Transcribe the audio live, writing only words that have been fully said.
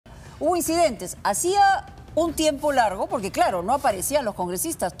hubo incidentes. Hacía un tiempo largo, porque claro, no aparecían los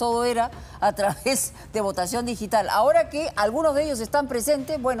congresistas, todo era a través de votación digital. Ahora que algunos de ellos están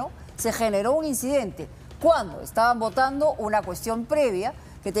presentes, bueno, se generó un incidente cuando estaban votando una cuestión previa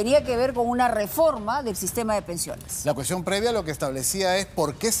que tenía que ver con una reforma del sistema de pensiones. La cuestión previa lo que establecía es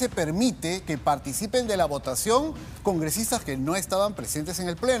por qué se permite que participen de la votación congresistas que no estaban presentes en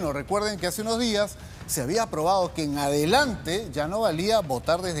el Pleno. Recuerden que hace unos días se había aprobado que en adelante ya no valía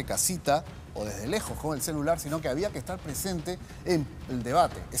votar desde casita o desde lejos con el celular, sino que había que estar presente en el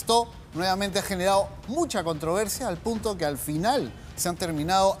debate. Esto nuevamente ha generado mucha controversia al punto que al final se han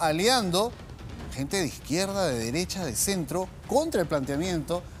terminado aliando gente de izquierda, de derecha, de centro, contra el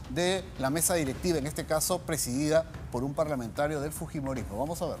planteamiento de la mesa directiva, en este caso presidida por un parlamentario del fujimorismo.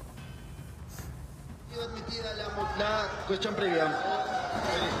 Vamos a verlo. Admitida la cuestión previa.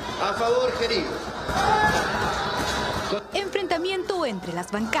 A favor, Geri. Enfrentamiento entre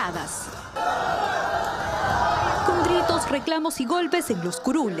las bancadas. Con gritos, reclamos y golpes en los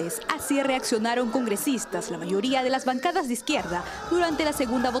curules, así reaccionaron congresistas, la mayoría de las bancadas de izquierda, durante la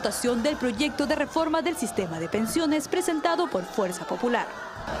segunda votación del proyecto de reforma del sistema de pensiones presentado por Fuerza Popular.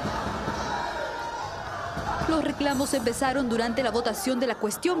 Los reclamos empezaron durante la votación de la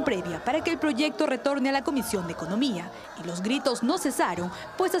cuestión previa para que el proyecto retorne a la Comisión de Economía. Y los gritos no cesaron,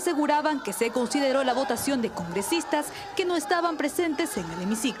 pues aseguraban que se consideró la votación de congresistas que no estaban presentes en el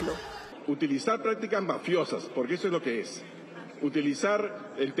hemiciclo. Utilizar prácticas mafiosas, porque eso es lo que es.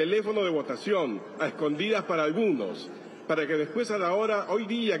 Utilizar el teléfono de votación a escondidas para algunos, para que después a la hora, hoy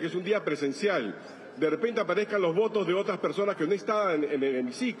día, que es un día presencial, de repente aparezcan los votos de otras personas que no estaban en el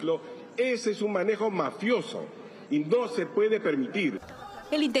hemiciclo. Ese es un manejo mafioso y no se puede permitir.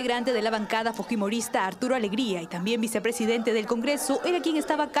 El integrante de la bancada fujimorista Arturo Alegría y también vicepresidente del Congreso era quien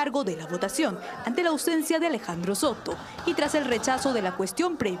estaba a cargo de la votación ante la ausencia de Alejandro Soto y tras el rechazo de la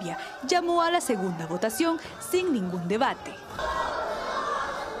cuestión previa llamó a la segunda votación sin ningún debate.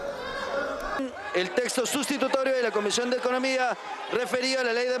 El texto sustitutorio de la Comisión de Economía referido a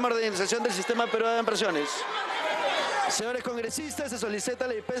la Ley de Modernización del Sistema Peruano de Pensiones. Señores congresistas, se solicita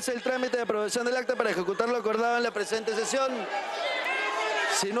la dispensa del trámite de aprobación del acta para ejecutar lo acordado en la presente sesión.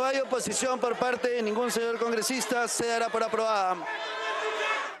 Si no hay oposición por parte de ningún señor congresista, se dará por aprobada.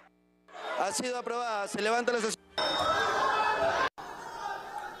 Ha sido aprobada. Se levanta la sesión.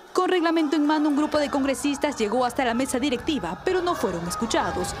 Con reglamento en mano, un grupo de congresistas llegó hasta la mesa directiva, pero no fueron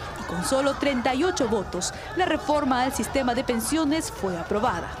escuchados. Y con solo 38 votos, la reforma al sistema de pensiones fue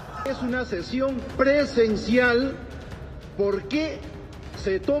aprobada. Es una sesión presencial. ¿Por qué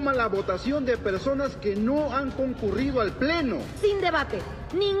se toma la votación de personas que no han concurrido al Pleno? Sin debate.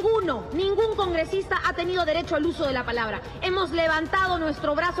 Ningún congresista ha tenido derecho al uso de la palabra. Hemos levantado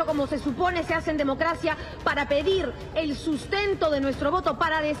nuestro brazo como se supone se hace en democracia para pedir el sustento de nuestro voto,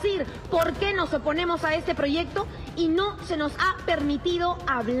 para decir por qué nos oponemos a este proyecto y no se nos ha permitido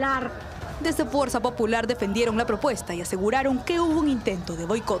hablar. Desde Fuerza Popular defendieron la propuesta y aseguraron que hubo un intento de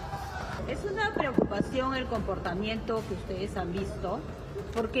boicot. Es una preocupación el comportamiento que ustedes han visto,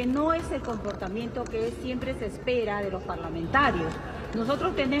 porque no es el comportamiento que siempre se espera de los parlamentarios.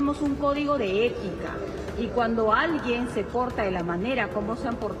 Nosotros tenemos un código de ética y cuando alguien se porta de la manera como se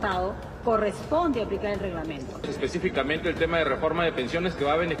han portado, corresponde aplicar el reglamento. Específicamente el tema de reforma de pensiones que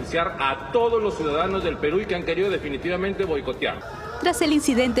va a beneficiar a todos los ciudadanos del Perú y que han querido definitivamente boicotear. Tras el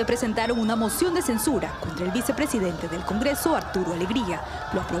incidente presentaron una moción de censura contra el vicepresidente del Congreso, Arturo Alegría.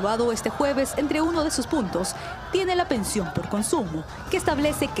 Lo aprobado este jueves, entre uno de sus puntos, tiene la pensión por consumo, que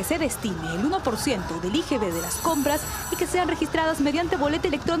establece que se destine el 1% del IGB de las compras y que sean registradas mediante boleta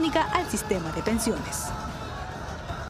electrónica al sistema de pensiones.